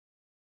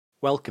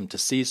Welcome to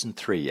Season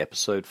 3,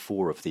 Episode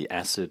 4 of the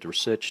ACID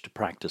Research to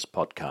Practice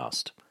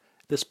podcast.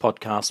 This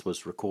podcast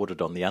was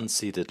recorded on the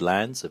unceded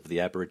lands of the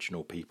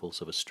Aboriginal peoples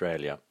of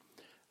Australia.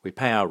 We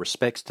pay our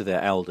respects to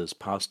their elders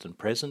past and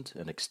present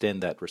and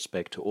extend that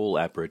respect to all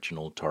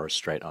Aboriginal and Torres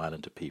Strait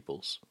Islander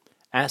peoples.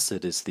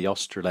 ACID is the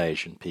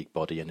Australasian Peak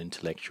Body and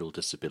Intellectual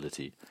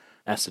Disability.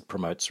 ACID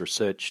promotes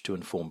research to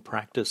inform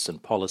practice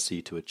and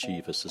policy to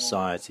achieve a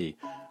society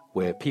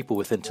where people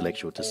with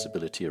intellectual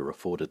disability are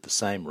afforded the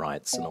same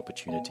rights and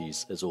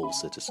opportunities as all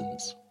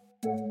citizens.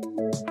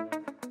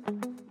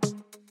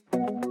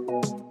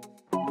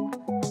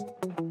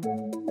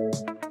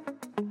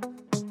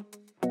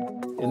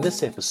 In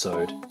this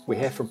episode, we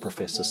hear from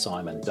Professor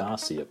Simon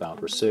Darcy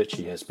about research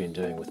he has been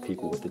doing with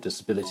people with a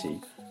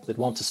disability that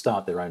want to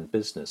start their own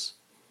business.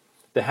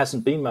 There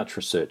hasn't been much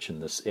research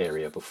in this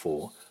area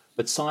before,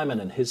 but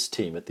Simon and his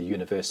team at the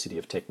University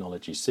of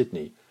Technology,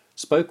 Sydney,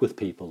 spoke with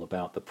people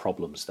about the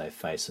problems they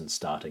face in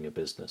starting a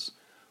business,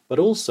 but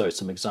also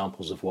some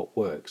examples of what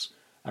works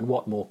and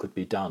what more could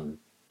be done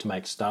to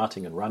make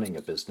starting and running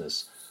a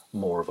business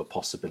more of a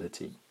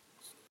possibility.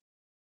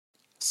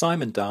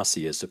 Simon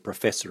Darcy is a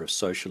professor of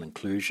social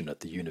inclusion at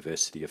the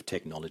University of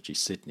Technology,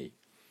 Sydney.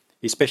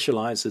 He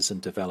specialises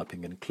in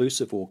developing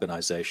inclusive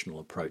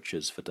organisational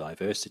approaches for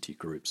diversity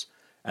groups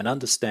and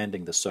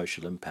understanding the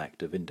social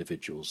impact of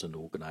individuals and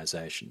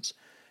organisations.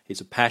 He's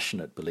a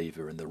passionate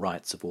believer in the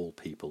rights of all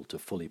people to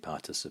fully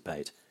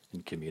participate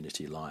in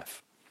community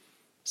life.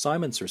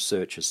 Simon's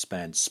research has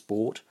spanned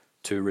sport,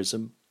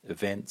 tourism,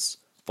 events,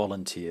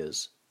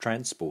 volunteers,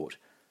 transport,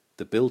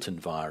 the built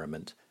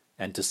environment,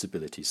 and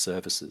disability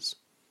services.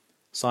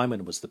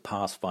 Simon was the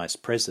past Vice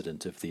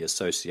President of the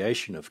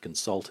Association of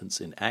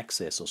Consultants in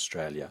Access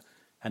Australia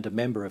and a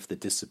member of the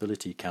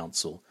Disability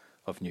Council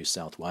of New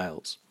South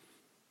Wales.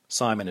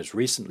 Simon has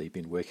recently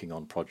been working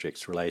on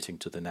projects relating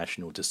to the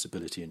National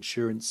Disability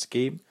Insurance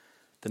Scheme,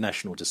 the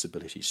National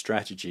Disability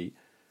Strategy,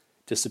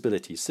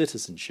 disability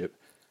citizenship,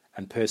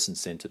 and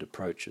person-centred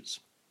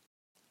approaches.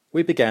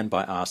 We began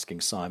by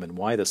asking Simon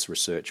why this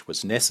research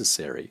was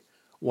necessary,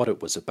 what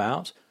it was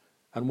about,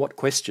 and what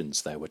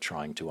questions they were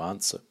trying to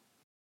answer.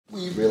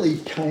 We really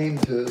came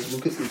to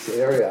look at this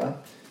area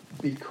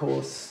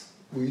because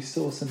we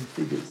saw some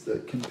figures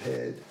that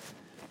compared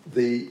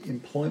the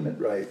employment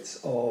rates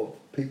of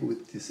people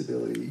with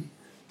disability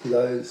to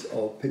those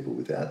of people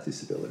without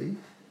disability.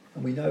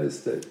 And we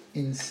noticed that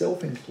in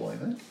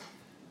self-employment,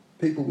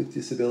 people with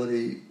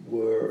disability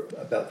were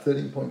about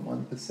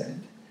 13.1%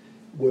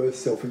 were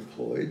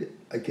self-employed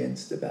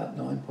against about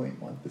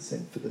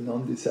 9.1% for the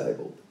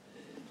non-disabled.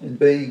 And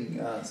being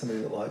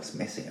somebody that likes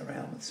messing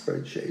around with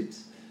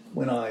spreadsheets,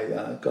 when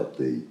I got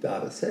the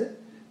data set,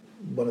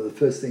 one of the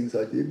first things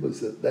I did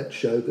was that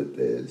showed that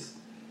there's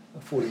a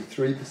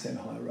 43%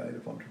 higher rate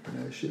of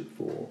entrepreneurship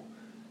for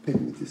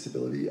people with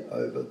disability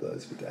over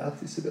those without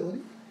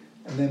disability.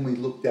 And then we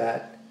looked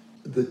at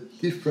the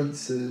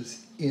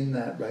differences in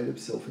that rate of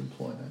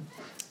self-employment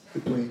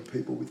between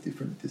people with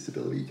different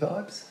disability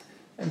types.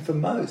 And for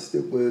most,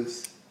 it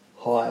was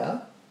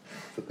higher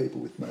for people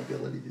with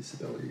mobility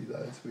disability,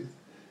 those with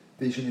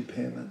vision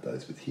impairment,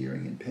 those with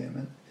hearing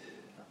impairment.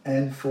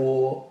 And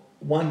for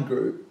one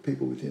group,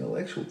 people with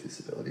intellectual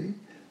disability,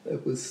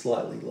 it was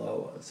slightly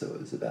lower. So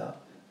it was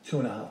about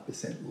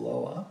 2.5%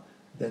 lower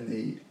than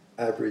the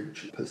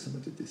average person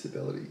with a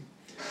disability.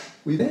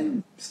 We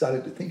then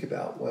started to think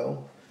about,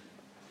 well,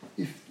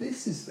 if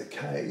this is the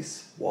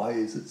case, why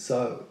is it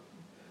so?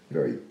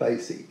 Very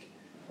basic.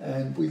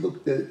 And we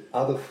looked at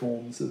other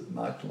forms of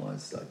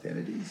marginalised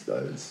identities,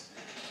 those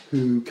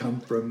who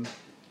come from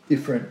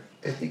different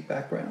ethnic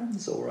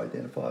backgrounds or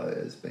identify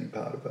as being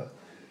part of a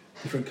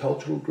different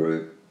cultural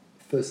group,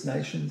 First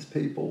Nations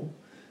people,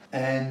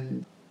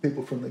 and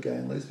people from the gay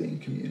and lesbian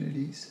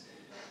communities,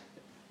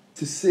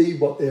 to see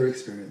what their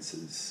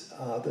experiences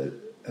are that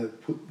have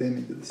put them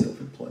into the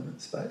self-employment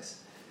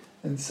space.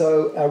 And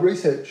so our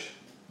research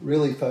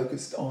really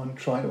focused on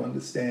trying to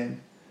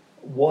understand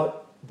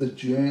what the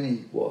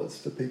journey was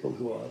for people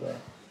who are either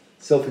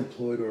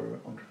self-employed or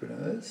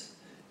entrepreneurs.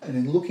 And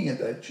in looking at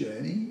that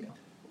journey,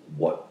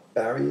 what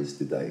barriers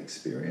did they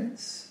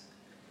experience?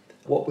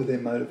 What were their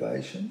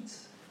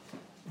motivations?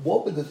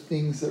 What were the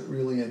things that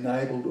really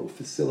enabled or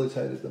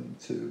facilitated them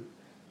to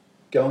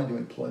go into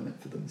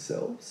employment for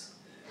themselves?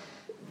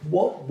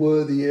 What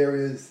were the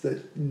areas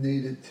that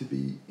needed to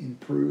be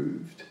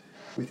improved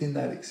within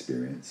that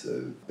experience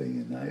of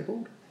being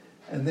enabled?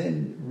 And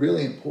then,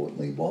 really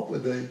importantly, what were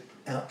the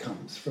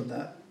outcomes from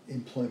that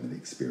employment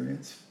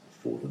experience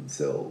for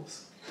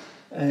themselves?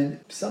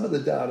 And some of the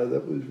data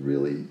that was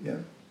really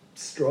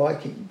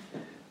striking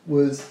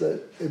was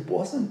that it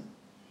wasn't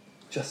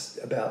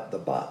just about the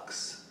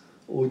bucks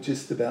or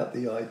just about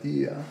the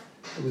idea.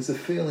 It was a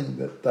feeling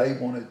that they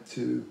wanted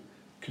to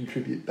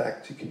contribute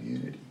back to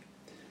community.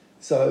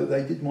 So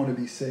they didn't want to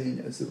be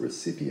seen as the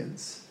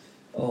recipients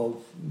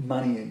of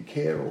money and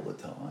care all the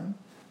time.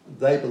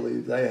 They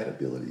believed they had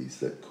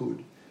abilities that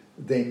could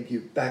then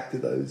give back to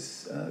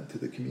those, to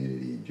the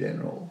community in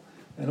general,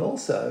 and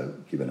also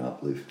give an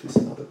uplift to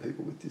some other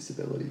people with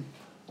disability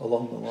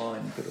along the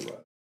line you could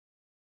arrive.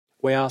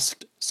 We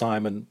asked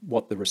Simon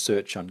what the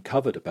research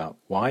uncovered about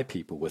why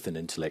people with an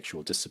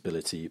intellectual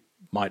disability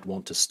might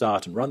want to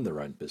start and run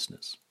their own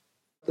business.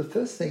 The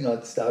first thing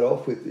I'd start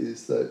off with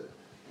is that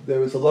there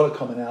was a lot of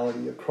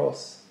commonality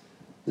across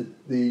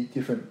the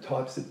different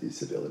types of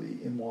disability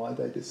in why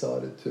they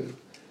decided to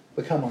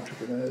become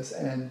entrepreneurs,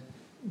 and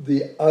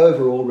the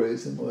overall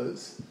reason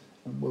was,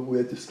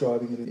 we're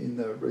describing it in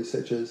the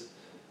research as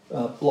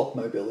block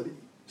mobility.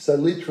 So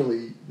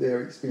literally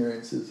their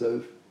experiences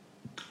of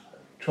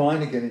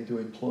trying to get into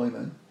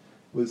employment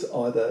was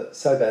either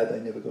so bad they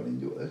never got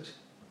into it,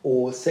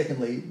 or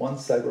secondly,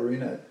 once they were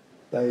in it,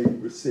 they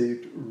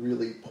received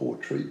really poor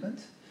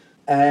treatment.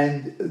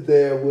 And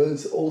there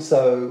was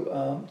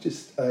also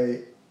just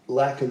a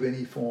lack of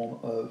any form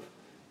of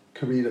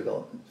career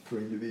development for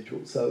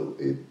individuals. So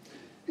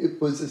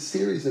it was a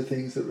series of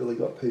things that really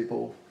got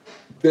people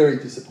very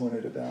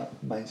disappointed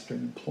about mainstream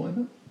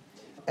employment.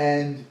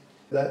 And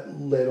that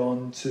led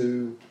on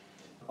to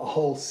a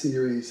whole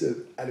series of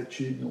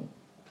attitudinal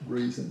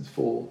reasons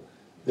for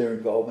their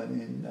involvement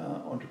in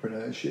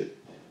entrepreneurship.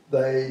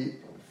 They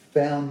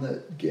found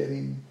that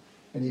getting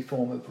any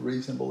form of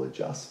reasonable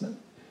adjustment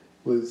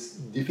was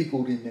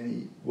difficult in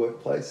many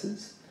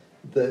workplaces,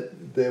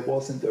 that there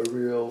wasn't a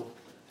real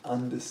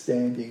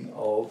understanding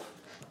of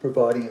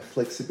providing a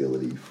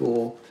flexibility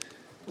for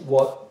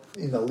what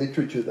in the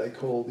literature they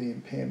call the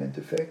impairment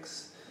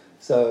effects.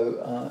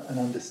 So an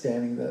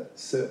understanding that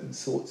certain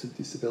sorts of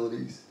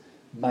disabilities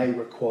may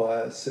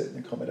require certain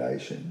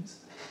accommodations,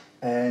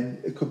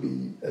 and it could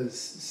be as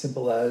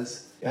simple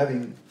as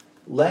having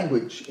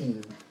language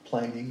in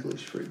plain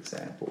English, for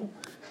example,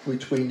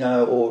 which we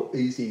know, or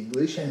easy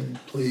English, and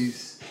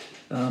please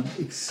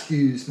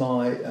excuse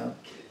my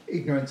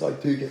ignorance, I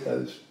do get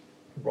those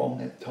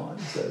wrong at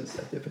times, those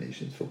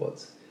definitions for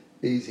what's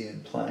easy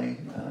and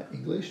plain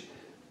English.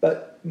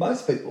 But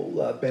most people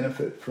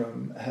benefit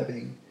from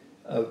having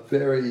a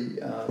very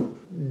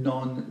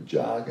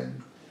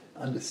non-jargon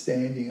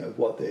understanding of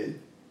what their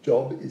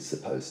job is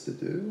supposed to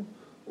do,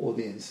 or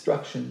the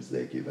instructions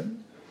they're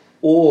given,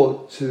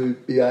 or to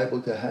be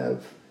able to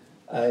have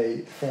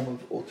a form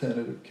of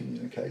alternative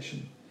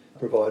communication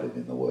provided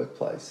in the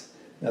workplace.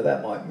 Now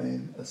that might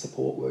mean a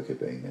support worker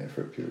being there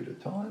for a period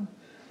of time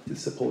to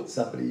support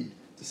somebody,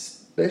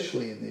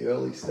 especially in the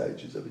early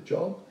stages of a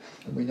job,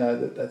 and we know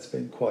that that's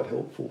been quite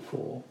helpful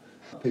for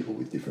people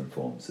with different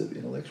forms of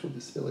intellectual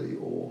disability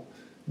or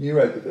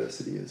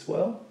neurodiversity as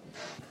well.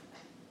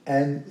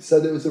 And so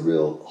there was a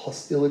real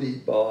hostility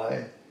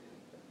by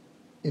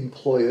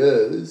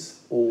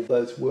employers, or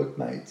those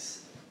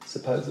workmates,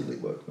 supposedly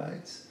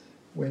workmates,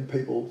 when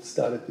people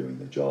started doing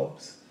the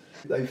jobs.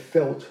 They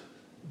felt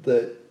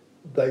that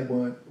they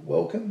weren't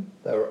welcome,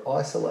 they were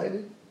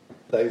isolated,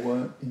 they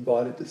weren't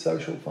invited to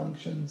social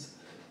functions,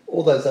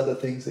 all those other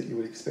things that you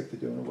would expect to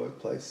do in a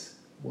workplace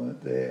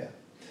weren't there.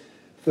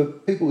 For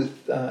people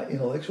with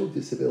intellectual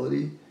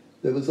disability,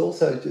 there was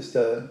also just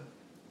a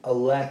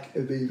lack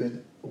of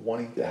even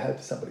wanting to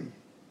have somebody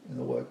in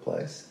the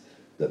workplace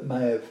that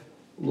may have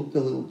looked a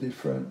little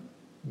different,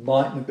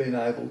 mightn't have been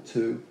able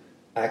to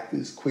act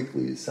as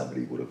quickly as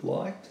somebody would have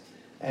liked,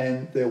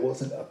 and there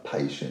wasn't a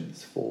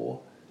patience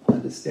for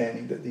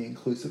understanding that the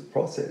inclusive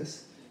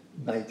process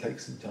may take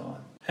some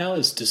time. How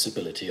is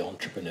disability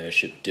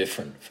entrepreneurship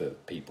different for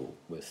people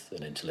with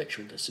an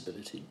intellectual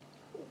disability?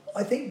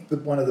 I think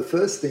that one of the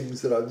first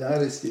things that I've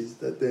noticed is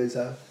that there's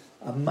a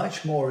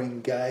much more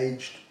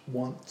engaged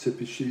want to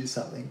pursue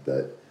something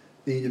that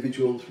the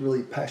individual is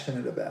really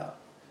passionate about.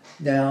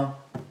 Now,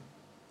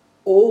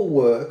 all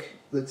work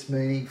that's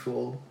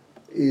meaningful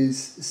is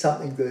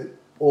something that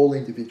all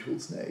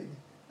individuals need.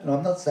 And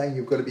I'm not saying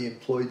you've got to be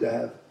employed to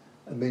have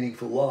a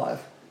meaningful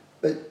life,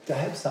 but to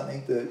have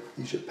something that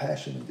is your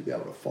passion and to be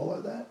able to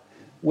follow that,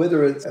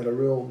 whether it's at a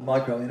real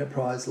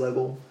micro-enterprise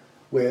level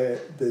where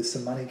there's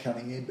some money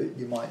coming in, but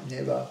you might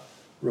never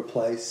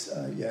replace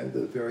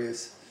the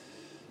various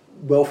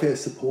welfare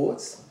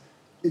supports.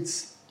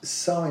 It's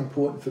so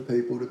important for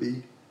people to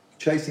be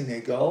chasing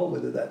their goal,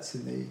 whether that's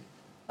in the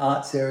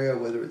arts area,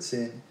 whether it's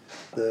in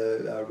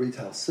the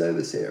retail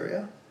service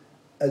area,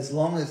 as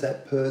long as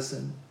that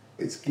person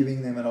is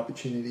giving them an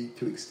opportunity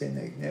to extend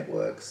their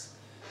networks,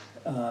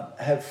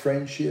 have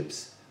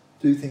friendships,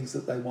 do things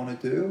that they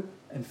want to do,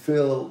 and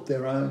feel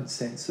their own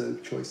sense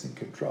of choice and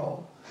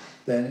control,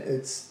 then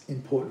it's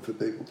important for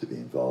people to be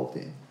involved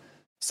in.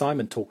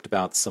 Simon talked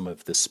about some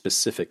of the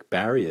specific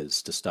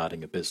barriers to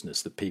starting a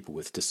business that people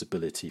with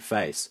disability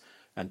face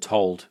and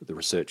told the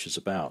researchers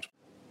about.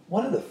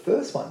 One of the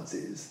first ones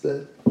is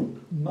that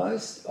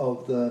most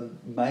of the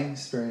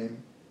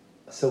mainstream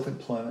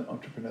self-employment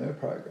entrepreneur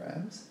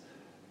programs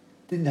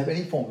didn't have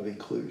any form of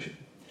inclusion.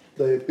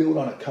 They're built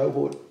on a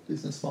cohort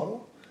business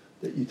model,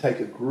 that you take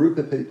a group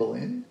of people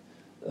in,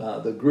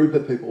 the group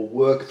of people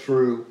work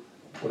through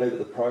whatever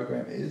the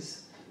program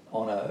is,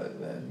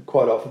 and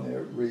quite often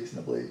they're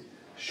reasonably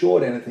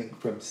short, anything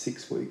from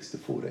 6 weeks to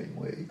 14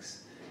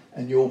 weeks,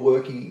 and you're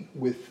working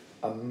with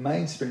a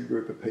mainstream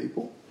group of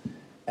people,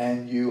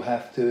 and you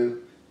have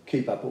to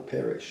keep up or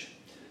perish.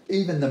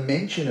 even the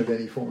mention of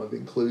any form of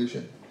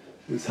inclusion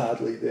was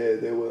hardly there.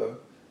 There were,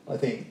 I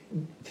think,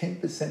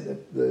 10%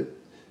 that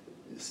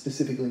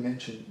specifically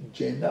mentioned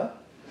gender.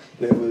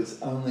 There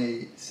was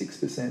only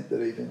 6%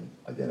 that even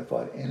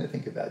identified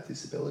anything about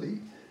disability.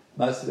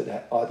 Most of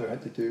it either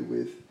had to do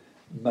with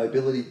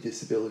mobility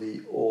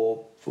disability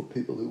or for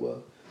people who were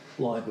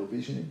blind or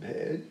vision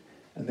impaired.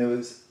 And there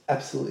was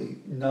absolutely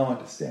no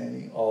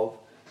understanding of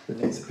the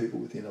needs of people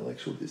with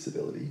intellectual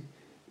disability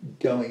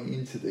going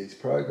into these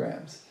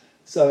programs.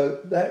 So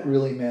that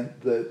really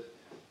meant that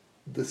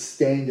the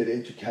standard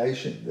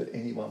education that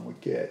anyone would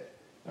get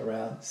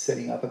around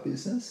setting up a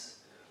business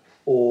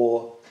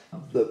or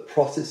the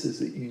processes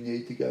that you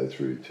need to go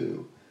through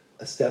to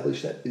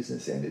establish that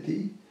business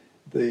entity,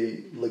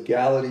 the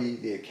legality,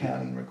 the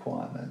accounting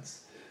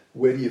requirements,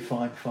 where do you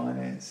find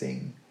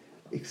financing,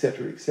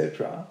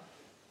 etc.,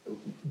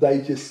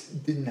 they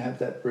just didn't have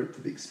that breadth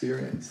of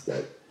experience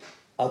that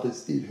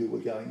others did who were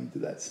going into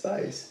that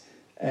space,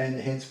 and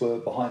hence were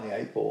behind the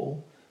eight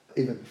ball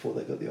even before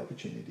they got the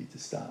opportunity to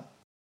start.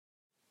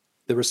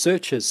 The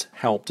researchers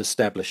helped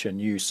establish a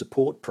new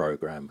support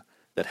program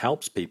that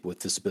helps people with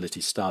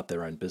disabilities start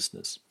their own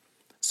business.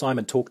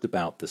 Simon talked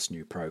about this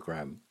new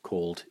program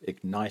called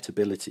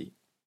Ignitability.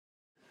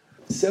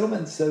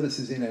 Settlement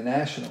Services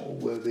International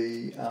were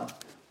the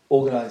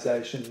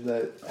organisation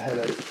that had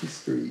a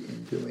history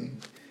in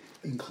doing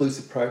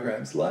inclusive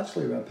programs,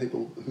 largely around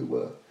people who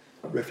were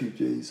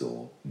refugees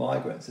or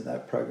migrants, and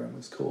that program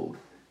was called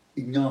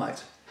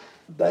Ignite.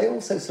 They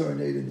also saw a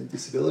need in the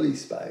disability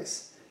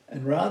space,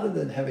 and rather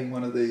than having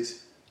one of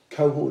these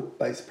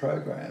cohort-based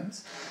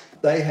programs,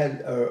 they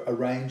had a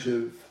range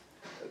of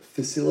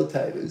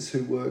facilitators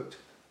who worked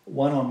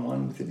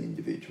one-on-one with an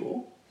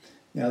individual.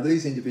 Now,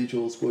 these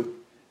individuals would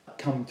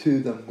come to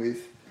them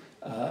with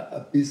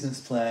a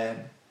business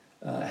plan,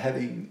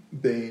 having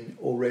been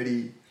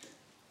already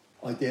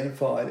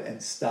identified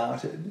and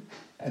started.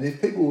 And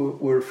if people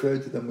were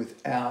referred to them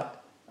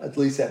without at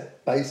least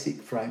that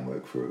basic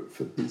framework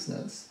for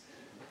business,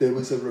 there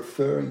was a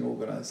referring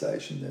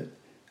organisation that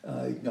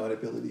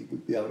Ignitability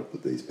would be able to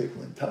put these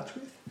people in touch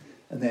with.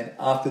 And then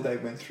after they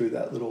went through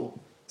that little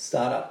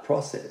startup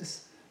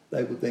process,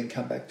 they would then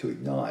come back to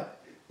Ignite.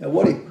 Now,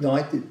 what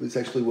Ignite did was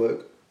actually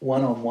work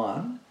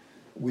one-on-one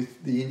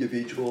with the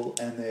individual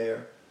and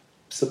their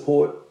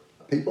support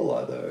people,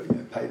 either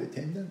paid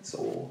attendants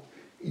or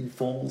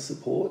informal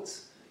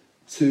supports,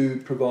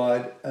 to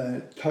provide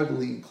a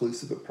totally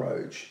inclusive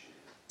approach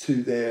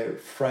to their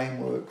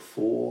framework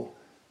for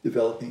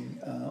developing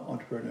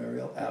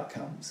entrepreneurial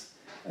outcomes.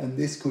 And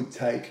this could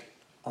take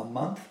a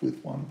month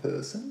with one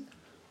person,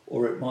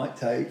 or it might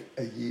take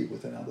a year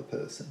with another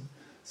person.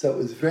 So it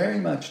was very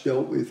much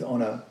dealt with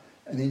on an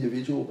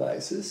individual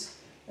basis.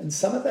 And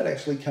some of that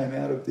actually came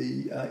out of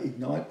the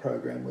Ignite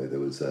program, where there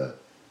was a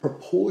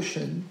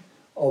proportion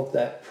of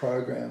that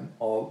program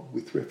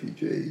with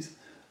refugees,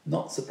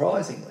 not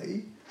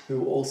surprisingly,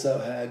 who also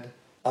had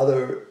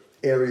other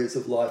areas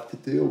of life to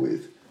deal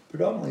with,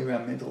 predominantly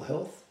around mental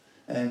health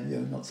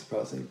and, not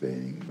surprisingly,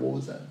 being in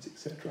war zones,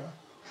 etc.,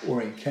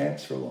 or in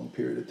camps for a long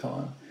period of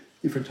time,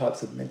 different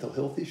types of mental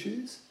health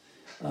issues,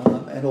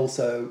 and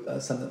also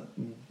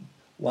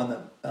one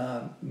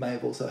that may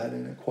have also had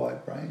an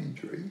acquired brain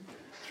injury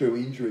through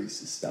injuries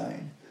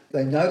sustained.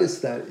 They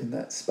noticed that in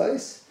that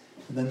space,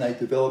 and then they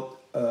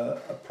developed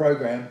a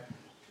program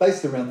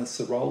based around the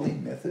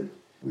Sirolli method,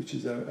 which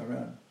is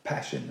around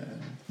passion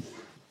and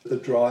the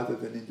drive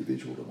of an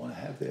individual to want to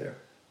have their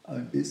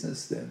own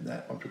business in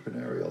that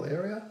entrepreneurial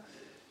area.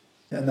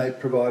 And they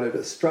provided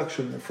a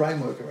structure and a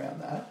framework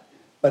around that,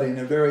 but in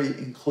a very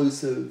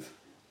inclusive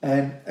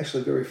and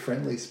actually very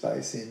friendly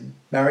space in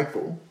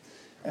Marrickville.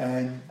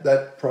 And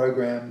that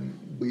program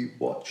we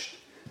watched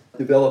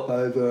develop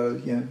over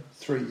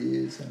 3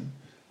 years, and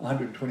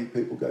 120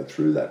 people go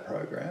through that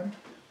program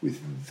with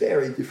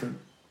very different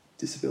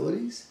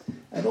disabilities,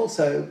 and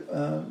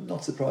also,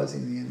 not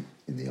surprisingly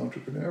in the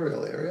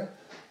entrepreneurial area,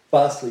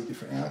 vastly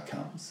different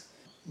outcomes.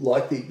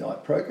 Like the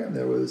Ignite program,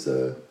 there was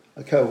a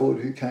cohort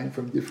who came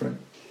from different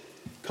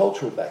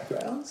cultural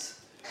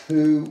backgrounds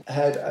who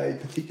had a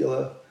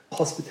particular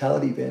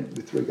hospitality bent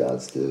with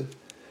regards to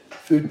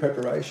food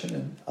preparation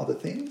and other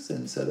things,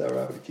 and so they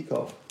were able to kick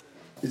off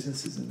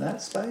businesses in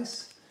that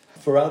space.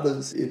 For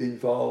others, it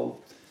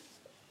involved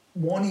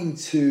wanting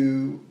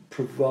to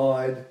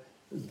provide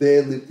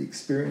their lived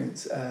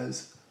experience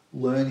as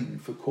learning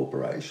for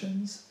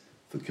corporations,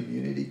 for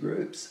community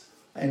groups,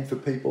 and for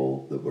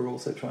people that were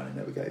also trying to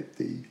navigate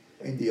the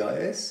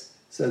NDIS.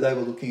 So they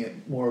were looking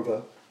at more of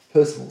a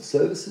personal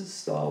services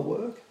style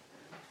work.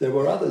 There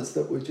were others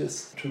that were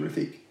just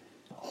terrific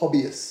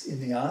hobbyists in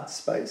the arts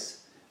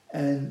space,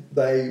 and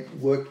they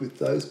worked with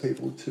those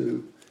people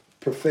to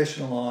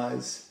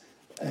professionalise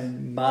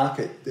and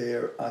market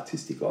their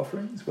artistic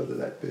offerings, whether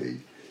that be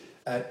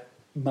at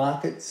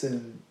markets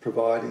and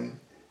providing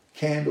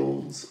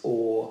candles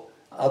or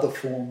other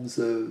forms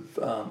of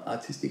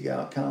artistic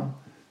outcome,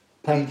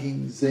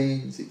 paintings,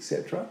 zines,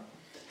 etc.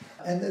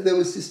 And there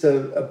was just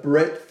a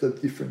breadth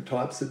of different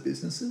types of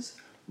businesses,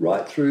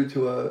 right through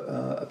to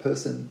a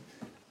person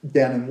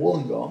down in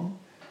Wollongong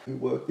who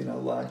worked in a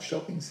large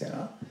shopping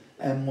centre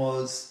and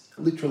was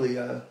literally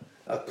a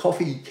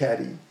coffee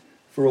caddy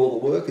for all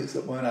the workers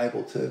that weren't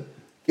able to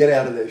get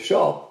out of their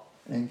shop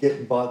and get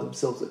and buy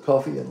themselves a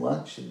coffee and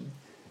lunch and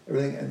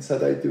everything. And so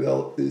they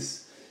developed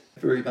this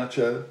very much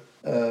a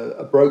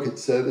brokered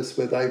service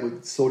where they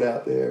would sort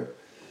out their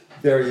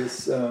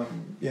various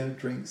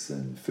drinks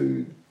and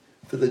food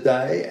for the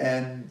day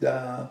and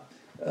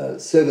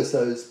service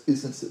those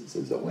businesses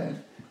as it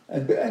went,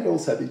 and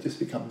also just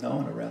become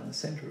known around the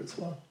centre as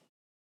well.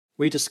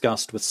 We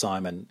discussed with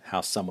Simon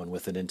how someone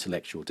with an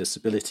intellectual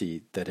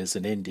disability that is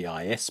an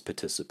NDIS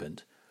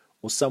participant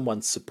or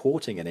someone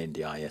supporting an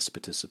NDIS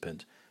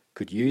participant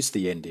could use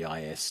the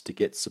NDIS to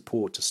get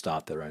support to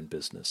start their own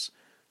business,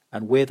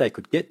 and where they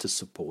could get to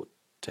support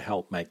to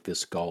help make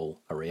this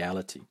goal a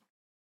reality.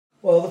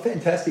 Well, the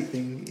fantastic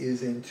thing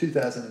is in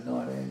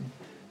 2019,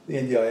 the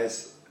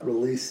NDIS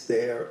released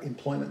their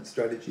employment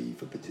strategy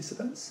for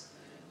participants.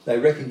 They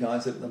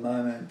recognise that at the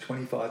moment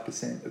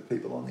 25% of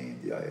people on the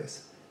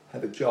NDIS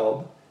have a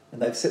job,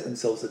 and they've set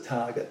themselves a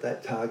target.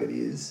 That target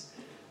is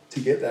to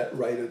get that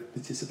rate of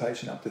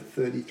participation up to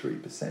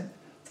 33%.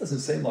 Doesn't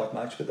seem like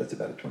much, but that's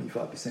about a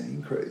 25%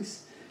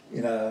 increase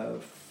in a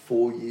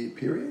 4-year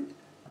period,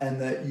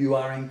 and that you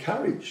are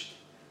encouraged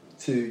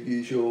to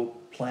use your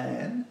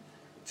plan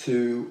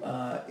to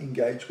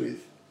engage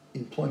with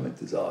employment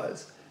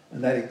desires,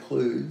 and that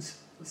includes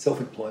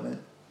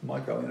self-employment,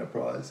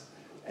 micro-enterprise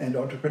and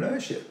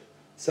entrepreneurship.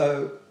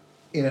 So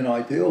in an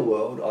ideal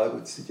world, I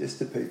would suggest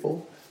to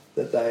people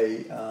that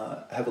they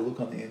have a look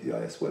on the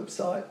NDIS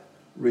website,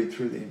 read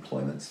through the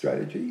employment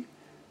strategy,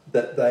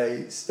 that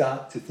they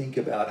start to think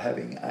about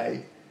having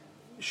a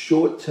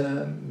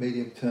short-term,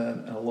 medium-term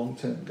and a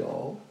long-term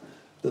goal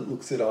that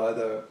looks at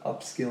either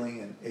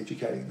upskilling and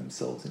educating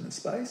themselves in the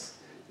space.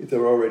 If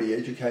they're already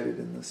educated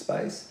in the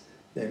space,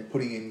 then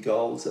putting in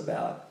goals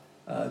about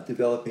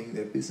developing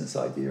their business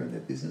idea and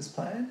their business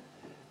plan,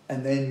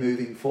 and then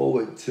moving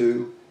forward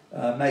to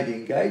maybe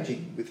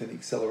engaging with an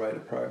accelerator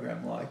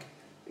program like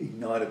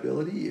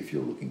Ignitability if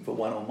you're looking for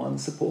one-on-one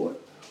support,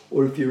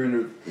 or if you're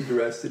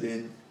interested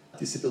in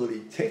disability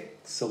tech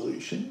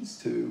solutions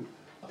to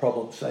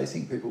problems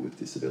facing people with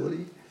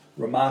disability.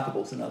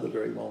 Remarkable is another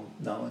very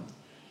well-known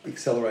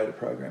accelerator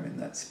program in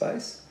that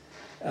space.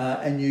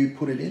 And you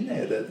put it in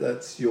there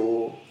that's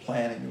your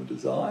plan and your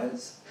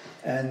desires,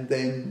 and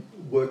then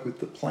work with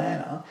the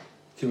planner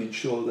to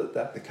ensure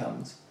that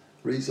becomes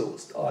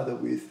resourced either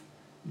with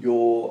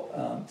your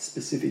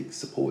specific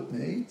support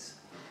needs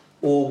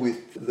or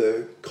with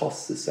the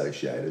costs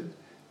associated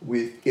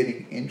with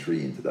getting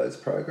entry into those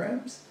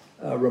programs.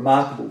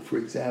 Remarkable, for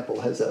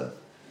example, has a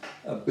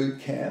boot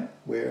camp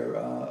where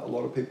a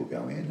lot of people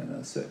go in and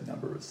a certain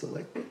number are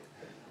selected,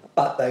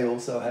 but they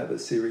also have a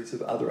series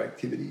of other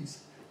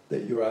activities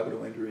that you're able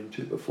to enter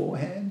into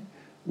beforehand.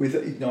 With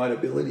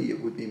Ignitability,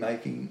 it would be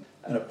making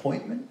an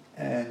appointment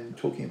and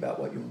talking about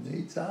what your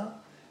needs are,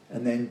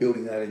 and then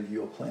building that into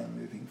your plan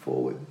moving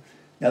forward.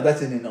 Now,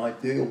 that's in an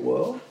ideal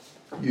world.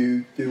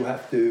 You do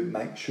have to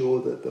make sure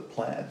that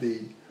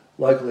the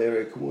local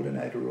area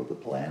coordinator or the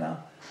planner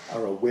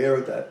are aware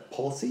of that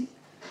policy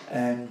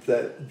and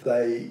that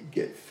they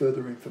get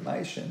further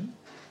information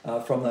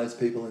from those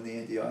people in the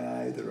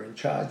NDIA that are in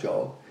charge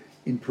of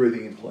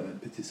improving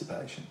employment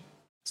participation.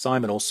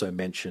 Simon also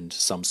mentioned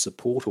some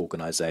support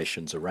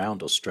organisations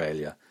around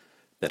Australia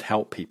that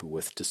help people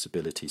with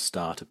disability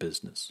start a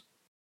business.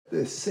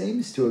 There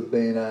seems to have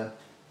been a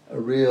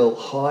real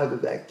hive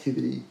of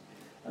activity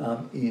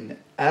in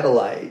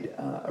Adelaide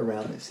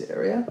around this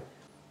area.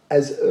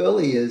 As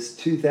early as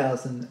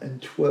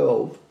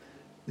 2012,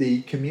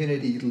 the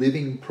Community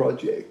Living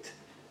Project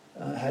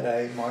had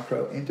a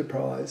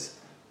micro-enterprise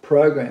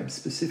program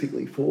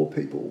specifically for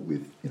people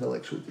with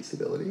intellectual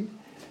disability,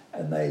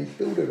 and they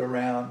built it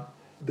around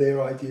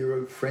their idea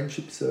of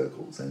friendship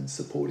circles and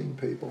supporting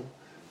people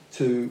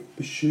to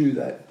pursue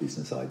that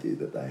business idea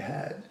that they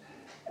had,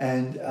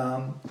 and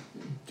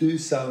do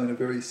so in a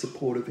very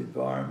supportive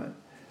environment.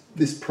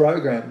 This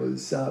program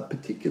was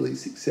particularly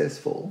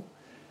successful,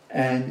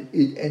 and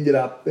it ended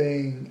up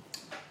being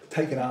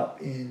taken up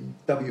in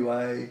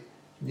WA,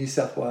 New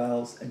South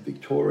Wales and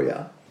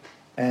Victoria,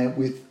 and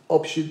with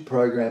offshoot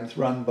programs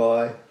run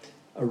by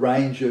a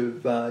range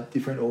of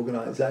different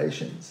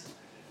organisations.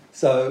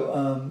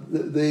 So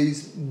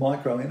these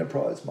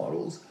micro-enterprise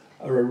models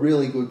are a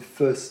really good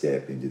first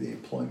step into the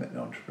employment and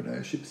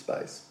entrepreneurship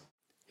space.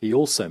 He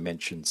also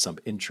mentioned some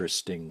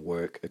interesting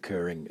work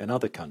occurring in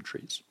other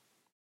countries.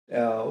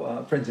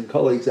 Our friends and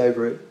colleagues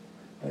over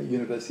at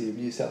University of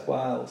New South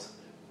Wales,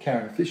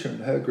 Karen Fisher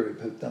and her group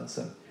have done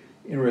some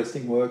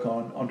interesting work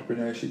on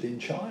entrepreneurship in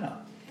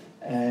China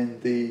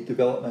and the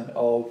development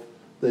of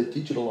the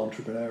digital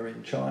entrepreneur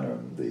in China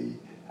and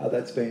how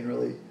that's been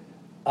really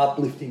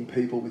uplifting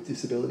people with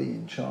disability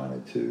in China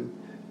to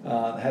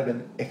have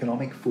an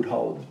economic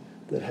foothold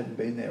that hadn't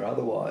been there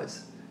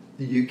otherwise.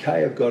 The UK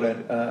have got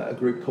a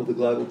group called the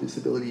Global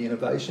Disability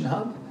Innovation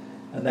Hub,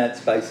 and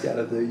that's based out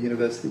of the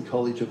University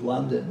College of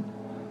London.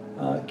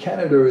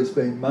 Canada has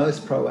been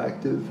most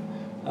proactive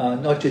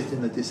not just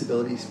in the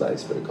disability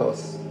space, but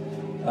across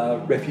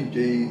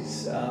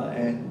refugees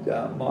and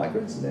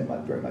migrants, and they're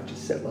very much a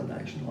settler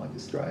nation like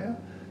Australia.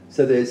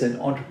 So there's an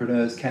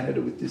Entrepreneurs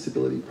Canada with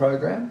Disability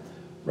program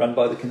run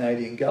by the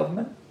Canadian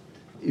government.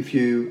 If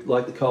you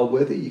like the cold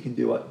weather, you can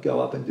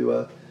go up and do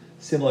a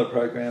similar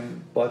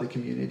program by the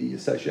Community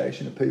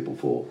Association of People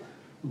for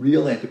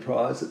Real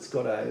Enterprise. It's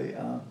got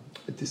a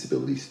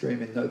disability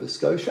stream in Nova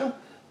Scotia.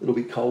 It'll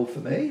be cold for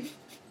me.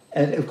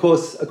 And of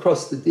course,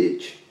 across the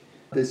ditch,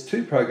 there's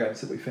two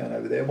programs that we found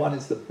over there. One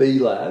is the B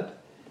Lab,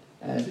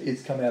 and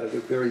it's come out of a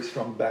very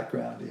strong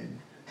background in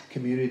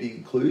community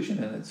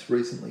inclusion, and it's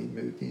recently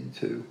moved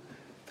into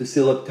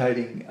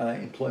facilitating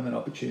employment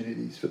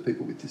opportunities for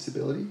people with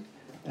disability,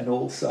 and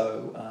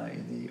also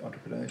in the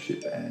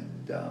entrepreneurship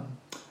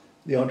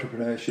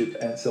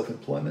and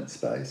self-employment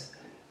space.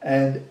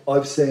 And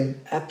I've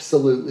seen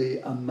absolutely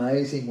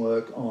amazing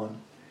work on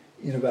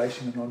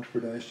innovation and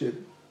entrepreneurship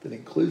that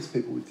includes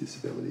people with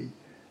disability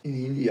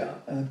in India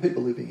and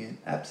people living in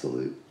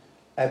absolute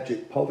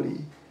abject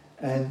poverty.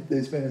 And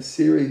there's been a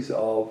series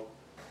of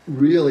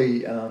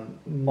really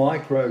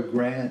micro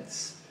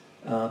grants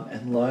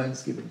and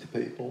loans given to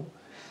people,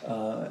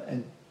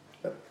 and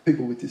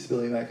people with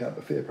disability make up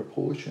a fair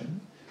proportion,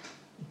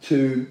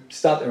 to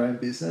start their own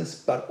business,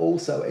 but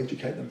also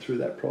educate them through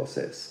that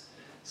process.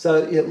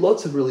 So yeah,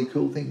 lots of really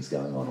cool things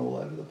going on all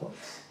over the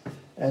place.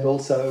 And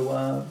also,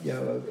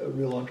 a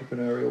real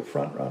entrepreneurial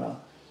front runner.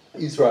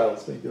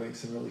 Israel's been doing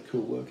some really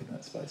cool work in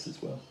that space as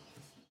well.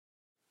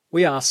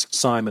 We asked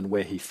Simon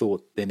where he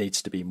thought there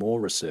needs to be more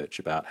research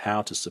about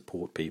how to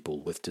support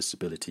people with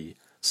disability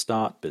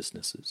start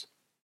businesses.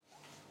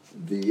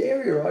 The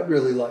area I'd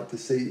really like to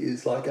see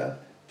is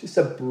just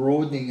a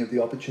broadening of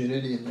the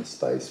opportunity in this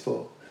space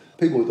for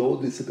people with all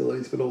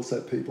disabilities, but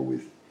also people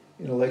with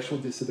intellectual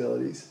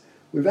disabilities.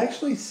 We've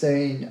actually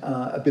seen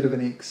a bit of an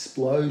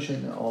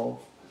explosion of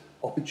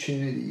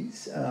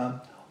opportunities.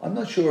 I'm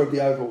not sure of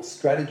the overall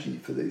strategy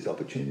for these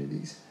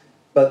opportunities,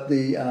 but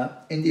the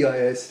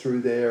NDIS,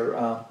 through their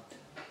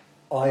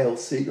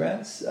ILC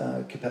grants,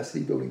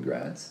 capacity building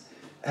grants,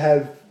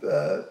 have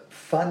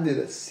funded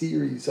a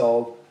series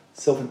of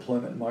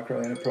self-employment,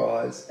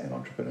 micro-enterprise and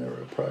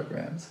entrepreneurial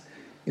programs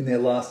in their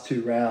last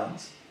two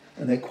rounds.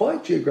 And they're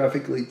quite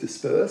geographically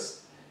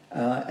dispersed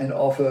and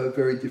offer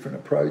very different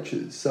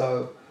approaches.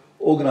 So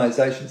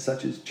organisations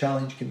such as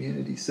Challenge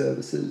Community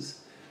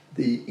Services,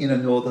 the Inner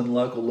Northern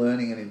Local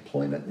Learning and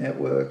Employment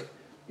Network,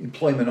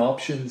 Employment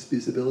Options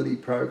Visibility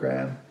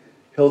Program,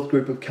 Health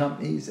Group of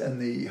Companies and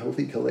the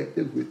Healthy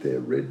Collective with their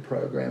RED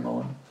program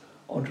on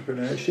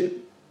entrepreneurship,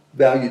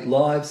 Valued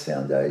Lives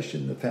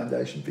Foundation, the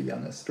Foundation for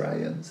Young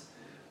Australians,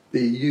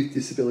 the Youth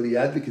Disability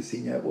Advocacy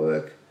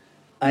Network,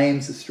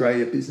 AIMS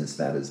Australia Business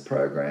Matters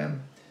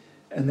program,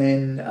 and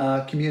then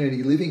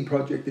Community Living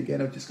Project,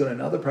 again, I've just got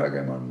another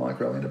program on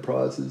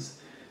micro-enterprises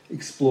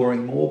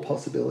exploring more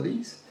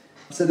possibilities.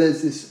 So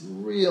there's this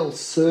real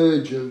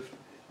surge of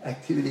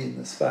activity in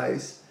the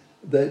space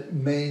that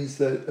means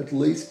that at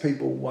least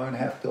people won't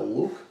have to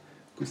look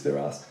because there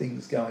are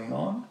things going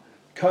on.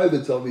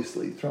 COVID's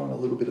obviously thrown a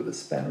little bit of a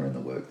spanner in the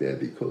work there,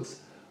 because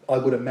I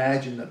would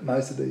imagine that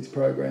most of these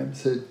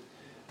programs had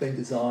been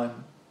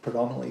designed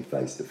predominantly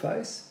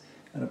face-to-face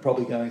and are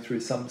probably going through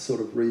some sort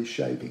of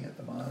reshaping at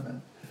the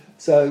moment.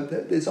 So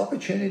there's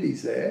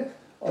opportunities there.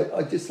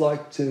 I'd just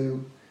like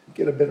to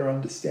get a better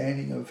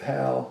understanding of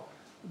how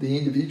the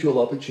individual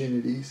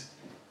opportunities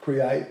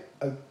create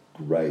a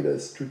greater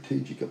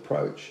strategic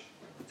approach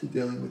to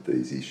dealing with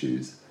these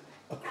issues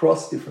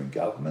across different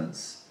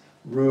governments,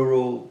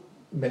 rural,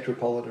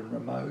 metropolitan,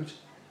 remote,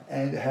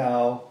 and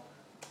how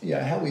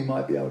we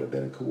might be able to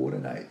better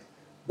coordinate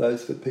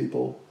those for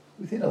people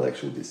with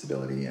intellectual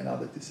disability and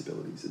other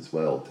disabilities as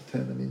well, to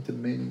turn them into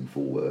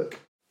meaningful work.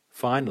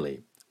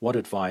 Finally, what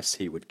advice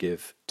he would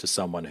give to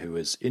someone who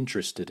is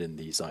interested in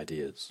these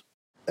ideas?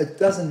 It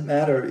doesn't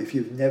matter if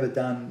you've never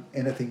done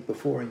anything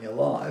before in your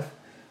life.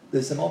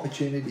 There's some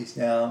opportunities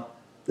now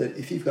that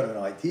if you've got an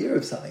idea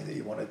of something that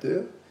you want to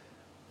do,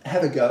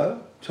 have a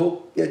go,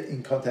 get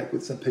in contact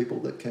with some people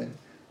that can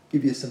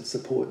give you some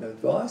support and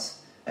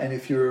advice. And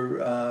if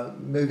you're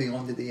moving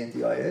on to the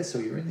NDIS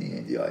or you're in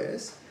the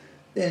NDIS,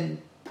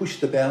 then push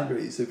the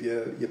boundaries of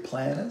your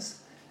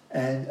planners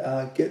and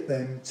get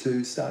them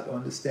to start to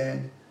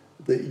understand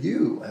that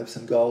you have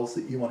some goals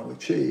that you want to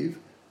achieve,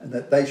 and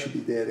that they should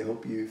be there to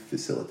help you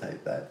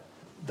facilitate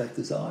that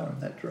desire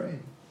and that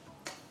dream.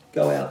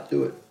 Go out,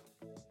 do it.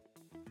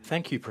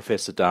 Thank you,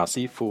 Professor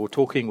Darcy, for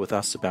talking with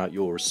us about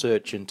your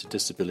research into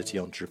disability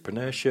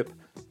entrepreneurship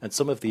and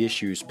some of the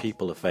issues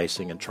people are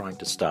facing in trying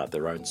to start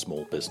their own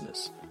small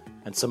business,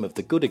 and some of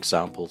the good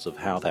examples of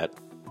how that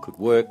could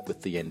work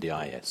with the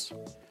NDIS.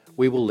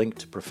 We will link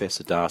to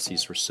Professor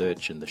Darcy's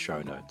research in the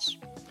show notes.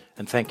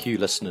 And thank you,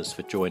 listeners,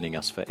 for joining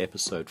us for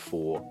episode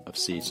 4 of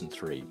season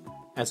 3.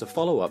 As a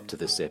follow-up to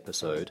this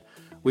episode,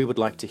 we would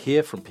like to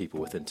hear from people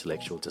with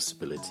intellectual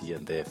disability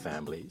and their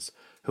families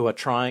who are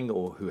trying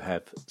or who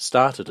have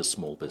started a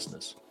small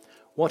business.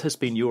 What has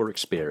been your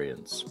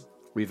experience?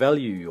 We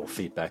value your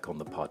feedback on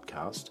the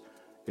podcast.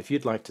 If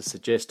you'd like to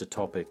suggest a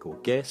topic or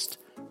guest,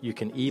 you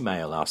can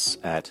email us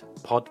at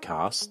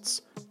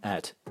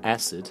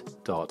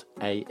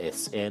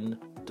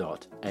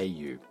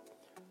podcasts@acid.asn.au.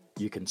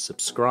 You can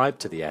subscribe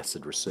to the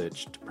Acid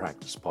Research to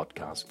Practice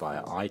podcast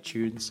via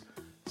iTunes,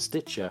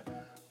 Stitcher,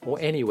 or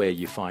anywhere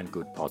you find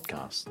good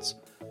podcasts.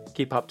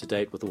 Keep up to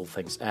date with all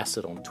things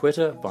acid on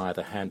Twitter via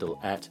the handle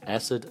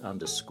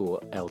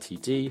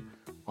 @acid_LTD,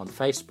 on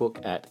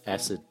Facebook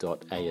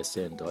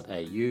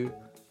 @acid.asn.au,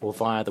 or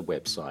via the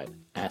website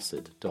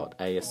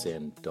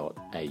acid.asn.au.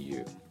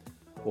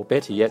 Or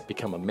better yet,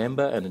 become a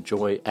member and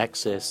enjoy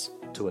access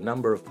to a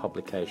number of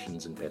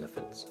publications and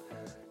benefits.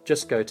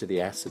 Just go to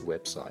the Acid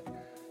website,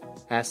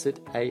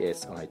 acid.asn.au.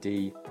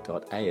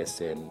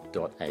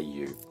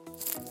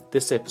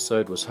 This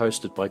episode was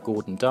hosted by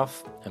Gordon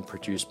Duff and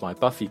produced by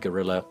Buffy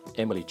Gorilla,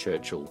 Emily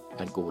Churchill,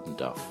 and Gordon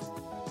Duff.